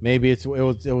maybe it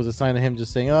was a sign of him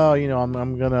just saying, oh,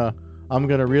 I'm gonna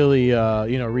really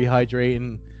rehydrate,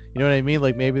 and you know what I mean.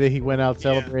 Like maybe he went out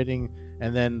celebrating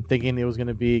and then thinking it was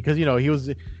gonna be, because he was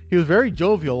very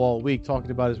jovial all week talking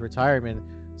about his retirement.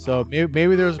 So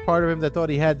maybe there was a part of him that thought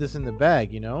he had this in the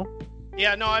bag,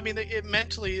 Yeah, no, I mean,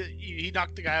 mentally, he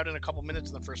knocked the guy out in a couple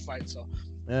minutes in the first fight. So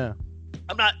yeah,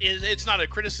 it's not a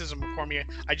criticism of Cormier.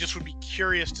 I just would be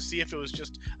curious to see if it was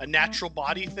just a natural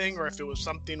body thing, or if it was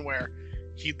something where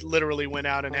he literally went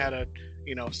out and had a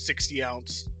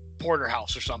 60-ounce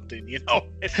porterhouse or something,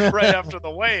 right after the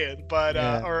weigh-in. But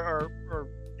or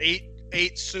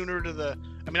ate sooner to the.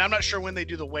 I mean, I'm not sure when they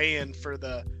do the weigh-in for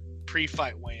the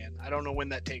pre-fight weigh-in. I don't know when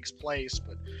that takes place,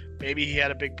 but maybe he had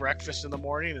a big breakfast in the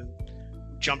morning and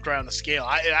jumped right on the scale.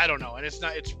 I don't know, and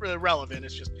it's really relevant.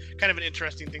 It's just kind of an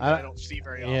interesting thing that I don't see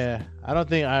very often. Yeah, I don't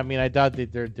think. I mean, I doubt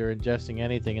that they're ingesting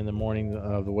anything in the morning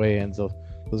of the weigh-ins.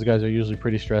 Those guys are usually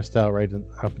pretty stressed out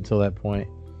up until that point.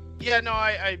 Yeah, no,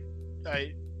 I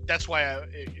that's why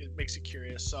it makes it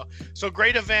curious. So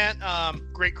great event,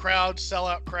 great crowd,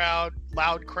 sellout crowd,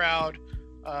 loud crowd.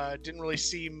 Didn't really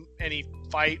see any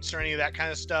fights or any of that kind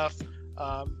of stuff.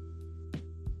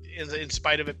 In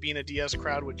spite of it being a Diaz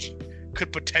crowd, which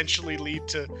could potentially lead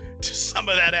to some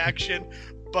of that action,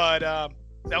 but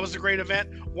that was a great event.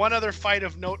 One other fight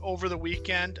of note over the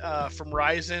weekend from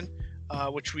Rizin,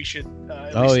 which we should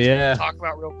talk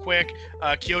about real quick.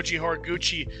 Kyoji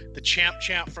Horiguchi, the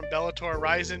champ from Bellator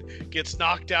Rizin, gets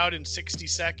knocked out in 60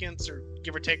 seconds, or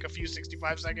give or take a few,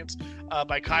 65 seconds,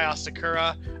 by Kai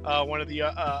Asakura, one of the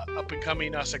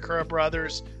up-and-coming Asakura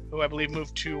brothers, who I believe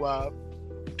moved to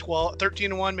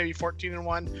 13-1, maybe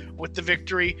 14-1 with the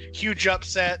victory. Huge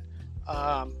upset,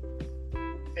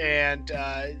 and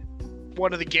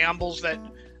one of the gambles that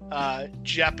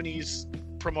Japanese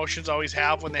promotions always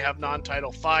have when they have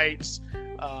non-title fights,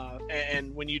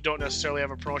 and when you don't necessarily have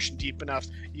a promotion deep enough,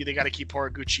 they got to keep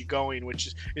Horiguchi going,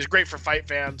 which is great for fight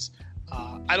fans.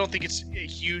 I don't think it's a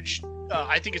huge.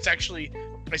 I think it's actually.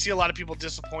 I see a lot of people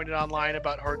disappointed online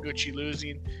about Horiguchi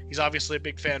losing. He's obviously a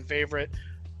big fan favorite.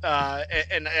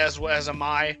 And as am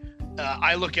I.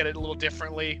 I look at it a little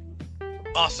differently.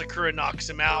 Asakura knocks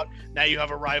him out. Now you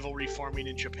have a rivalry forming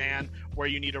in Japan where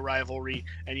you need a rivalry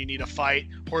and you need a fight.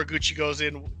 Horiguchi goes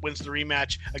in, wins the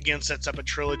rematch, again sets up a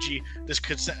trilogy. This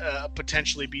could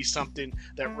potentially be something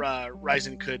that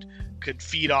Rizin could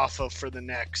feed off of for the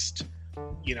next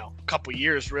couple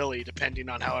years, really, depending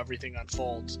on how everything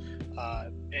unfolds.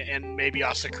 And maybe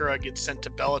Asakura gets sent to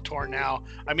Bellator now.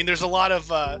 I mean, there's a lot of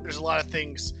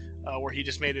things where he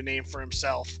just made a name for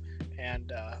himself,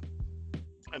 and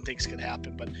things could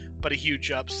happen. But a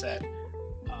huge upset.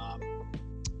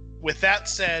 With that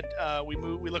said, we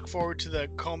look forward to the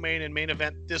co-main and main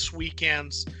event this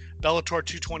weekend's Bellator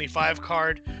 225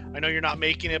 card. I know you're not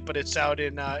making it, but it's out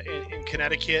in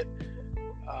Connecticut.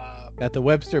 At the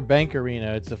Webster Bank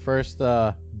Arena. It's the first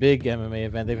big MMA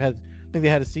event. I think they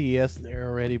had a CES there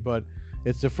already, but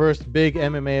it's the first big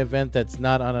MMA event that's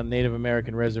not on a Native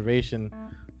American reservation,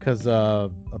 because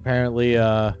apparently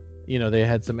they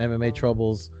had some MMA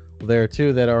troubles there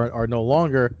too that are no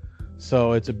longer.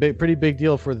 So it's a pretty big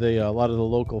deal for a lot of the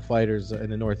local fighters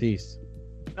in the Northeast.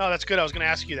 No, that's good. I was going to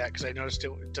ask you that because I noticed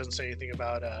it doesn't say anything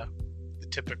about the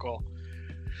typical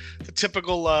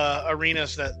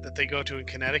arenas that they go to in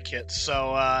Connecticut.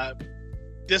 So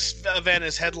this event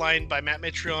is headlined by Matt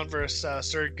Mitrione versus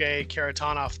Sergey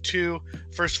Karatanov 2.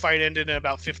 First fight ended in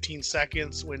about 15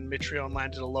 seconds when Mitrione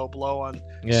landed a low blow on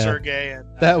Sergey. And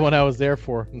that one I was there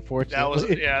for,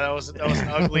 unfortunately. That was an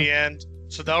ugly end.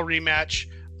 So they'll rematch.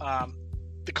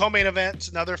 The co-main event's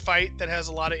another fight that has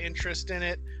a lot of interest in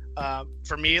it.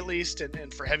 For me at least,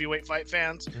 and for heavyweight fight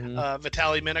fans.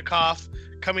 Vitaly Minakov,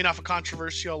 coming off a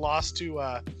controversial loss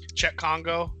to Chet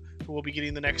Kongo, who will be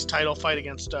getting the next title fight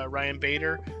against Ryan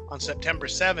Bader on September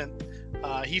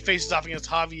 7th. He faces off against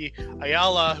Javi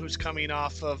Ayala, who's coming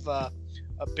off of a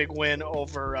big win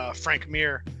over Frank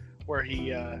Mir, where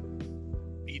he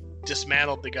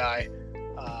dismantled the guy,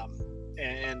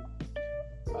 and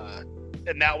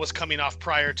that was coming off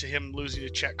prior to him losing to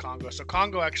Chet Kongo. So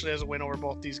Kongo actually has a win over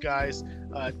both these guys.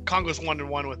 Kongo's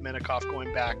 1-1 with Minakov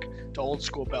going back to old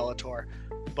school Bellator.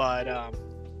 But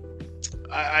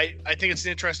I think it's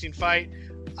an interesting fight.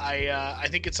 I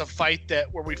think it's a fight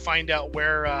where we find out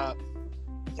where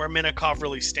Minakov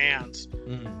really stands.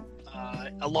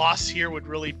 A loss here would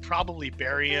really probably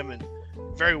bury him, and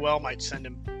very well might send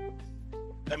him.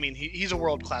 I mean, he's a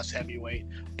world-class heavyweight,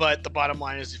 but the bottom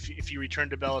line is if you return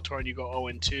to Bellator and you go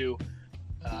 0-2,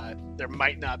 there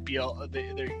might not be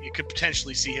you could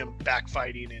potentially see him back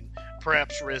fighting in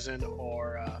perhaps Rizin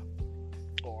or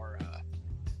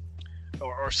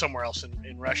somewhere else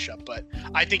in Russia. But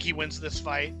I think he wins this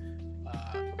fight.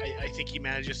 I think he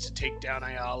manages to take down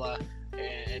Ayala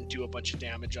and do a bunch of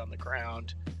damage on the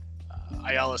ground.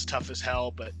 Ayala's tough as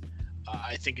hell, but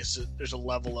I think there's a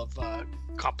level of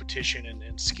competition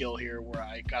and skill here where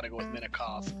I got to go with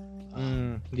Minakov.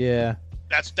 Yeah.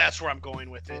 That's where I'm going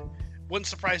with it. Wouldn't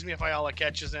surprise me if Ayala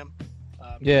catches him.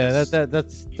 That's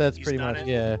pretty much it.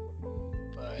 Yeah.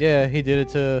 But, yeah, he did it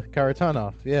to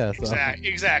Karatanov. Yeah.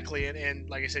 Exactly. And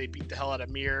like I said, he beat the hell out of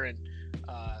Mir, and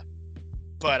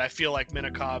but I feel like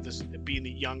Minakov is being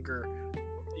the younger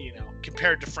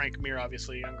compared to Frank Mir,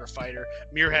 obviously a younger fighter.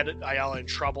 Mir had Ayala in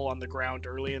trouble on the ground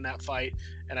early in that fight,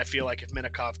 and I feel like if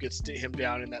Minakov gets him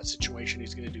down in that situation,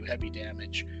 he's going to do heavy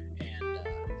damage,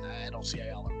 and I don't see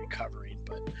Ayala recovering,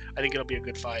 but I think it'll be a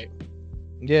good fight.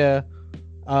 Yeah,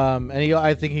 and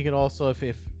I think he can also,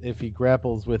 if he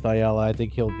grapples with Ayala, I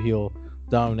think he'll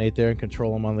dominate there and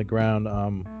control him on the ground.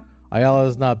 Ayala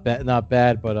is not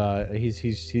bad, but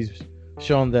he's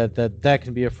shown that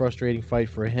can be a frustrating fight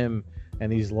for him,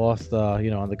 and he's lost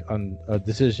on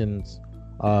decisions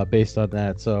based on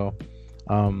that. So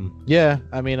yeah,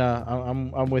 I mean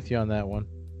I'm with you on that one.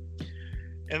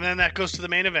 And then that goes to the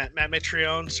main event: Matt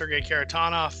Mitrione, Sergey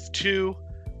Karatanov 2.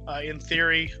 In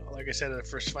theory, like I said, the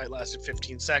first fight lasted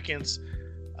 15 seconds.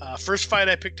 First fight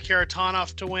I picked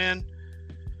Karatanov to win.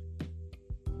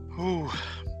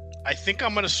 I think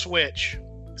I'm going to switch.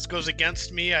 This goes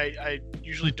against me. I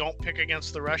usually don't pick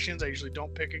against the Russians. I usually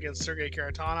don't pick against Sergey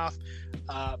Karatanov.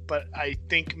 But I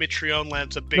think Mitrione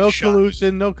lands a big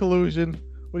shot. No collusion.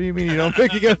 What do you mean you don't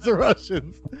pick against the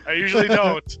Russians? I usually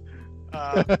don't.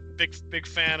 Big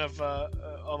fan of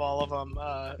all of them.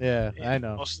 Yeah, I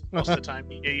know. Most of the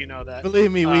time, yeah, you know that.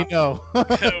 Believe me, we know.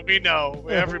 We know.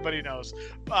 Everybody knows.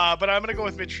 But I'm gonna go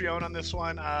with Mitrione on this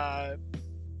one. I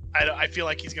feel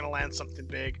like he's gonna land something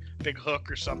big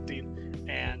hook or something,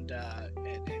 and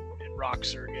rock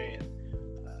Sergey.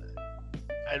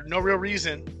 I have no real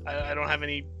reason. I don't have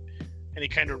any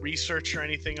kind of research or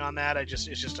anything on that. It's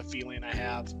just a feeling I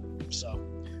have. So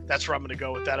that's where I'm gonna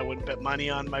go with that. I wouldn't bet money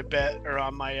on my bet or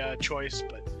on my choice,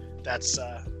 but that's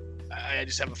I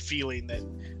just have a feeling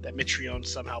that Mitrione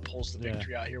somehow pulls the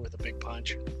victory out here with a big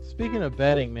punch. Speaking of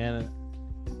betting, man,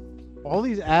 all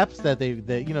these apps that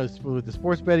with the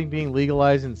sports betting being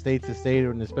legalized in state to state,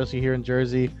 and especially here in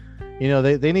Jersey,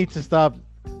 they need to stop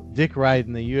dick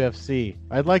riding the UFC.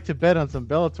 I'd like to bet on some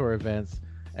Bellator events,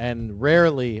 and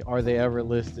rarely are they ever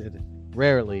listed.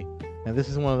 Rarely. And this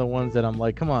is one of the ones that I'm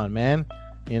like, come on, man.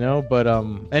 But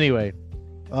anyway,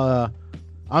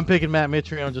 I'm picking Matt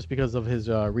Mitrione just because of his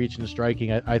reach and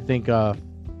striking. I think he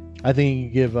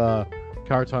can give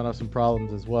Karatanov some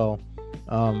problems as well.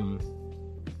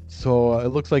 So it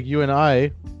looks like you and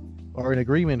I are in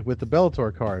agreement with the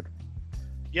Bellator card.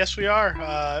 Yes, we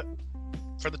are.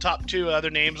 For the top two other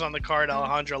names on the card,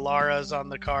 Alejandro Lara is on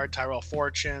the card, Tyrell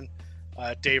Fortune,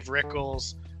 Dave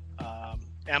Rickles,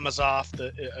 Amazov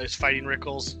is fighting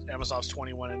Rickles. Amazov's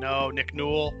 21-0. Nick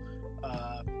Newell,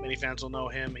 many fans will know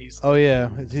him. He's going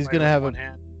to have a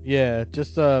hand. Yeah,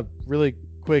 just really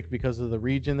quick because of the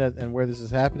region and where this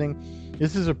is happening.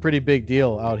 This is a pretty big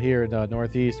deal out here in the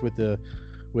Northeast with the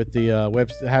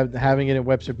having it in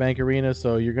Webster Bank Arena.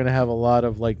 So you're going to have a lot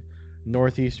of like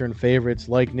Northeastern favorites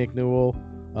like Nick Newell,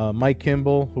 Mike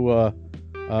Kimball, who I'm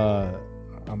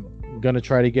going to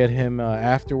try to get him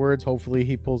afterwards. Hopefully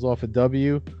he pulls off a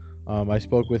W. I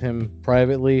spoke with him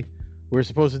privately. We were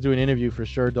supposed to do an interview for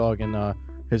Sherdog, and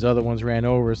his other ones ran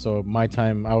over. So my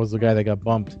time, I was the guy that got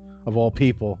bumped, of all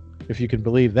people, if you can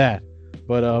believe that.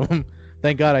 But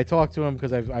thank God I talked to him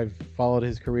because I've followed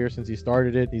his career since he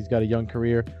started it. He's got a young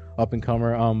career, up and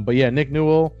comer. But yeah, Nick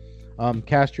Newell,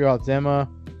 Castro Alzema,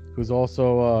 who's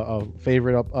also a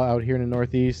favorite out here in the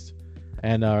Northeast,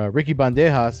 and Ricky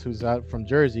Bandejas, who's out from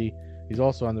Jersey. He's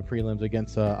also on the prelims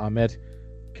against Ahmet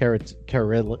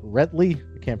Karetli.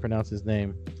 I can't pronounce his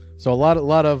name. So a lot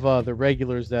of the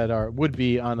regulars that would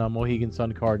be on a Mohegan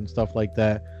Sun card and stuff like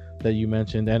that you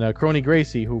mentioned, and Crony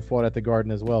Gracie, who fought at the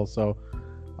Garden as well. So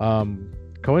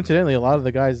coincidentally, a lot of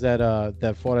the guys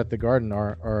that fought at the Garden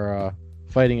are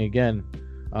fighting again.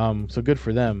 So good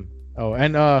for them. Oh,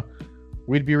 and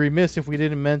we'd be remiss if we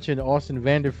didn't mention Austin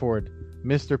Vanderford,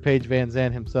 Mr. Paige Van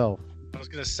Zandt himself. I was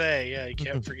gonna say, yeah, you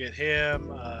can't forget him.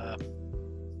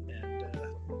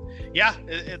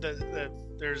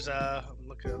 There's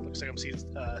looks like I'm seeing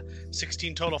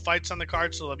 16 total fights on the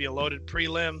card, so there'll be a loaded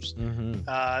prelims.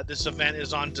 Mm-hmm. This event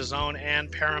is on DAZN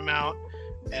and Paramount.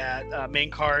 At main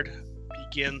card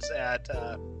begins at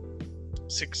 9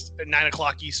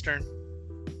 o'clock Eastern.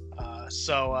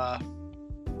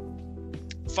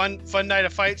 Fun night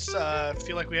of fights. I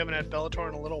feel like we haven't had Bellator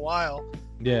in a little while.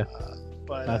 Yeah.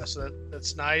 So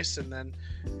that's nice, and then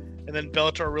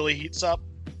Bellator really heats up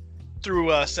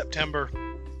through September.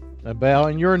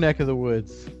 About in your neck of the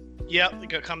woods. Yep, they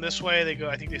come this way. They go.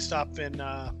 I think they stop in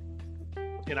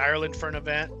Ireland for an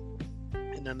event,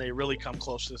 and then they really come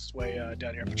close this way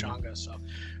down here in Pechanga. So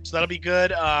that'll be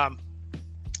good.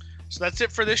 So that's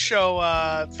it for this show.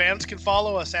 Fans can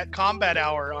follow us at Combat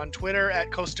Hour on Twitter,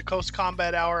 at Coast to Coast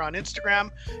Combat Hour on Instagram.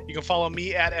 You can follow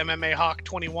me at MMA Hawk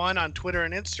 21 on Twitter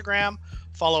and Instagram.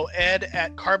 Follow Ed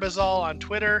at Carbazol on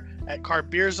Twitter, at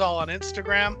Carbeerzol on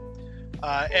Instagram.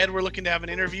 Ed, we're looking to have an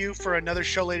interview for another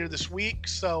show later this week,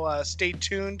 so stay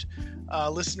tuned,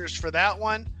 listeners, for that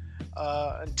one.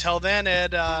 Until then,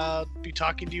 Ed, be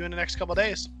talking to you in the next couple of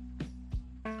days.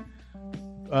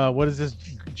 What does this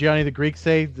Gianni the Greek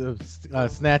say?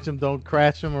 Snatch him, don't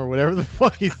crash him, or whatever the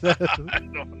fuck he says. I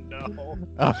don't know.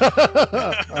 All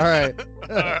right.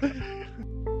 All right.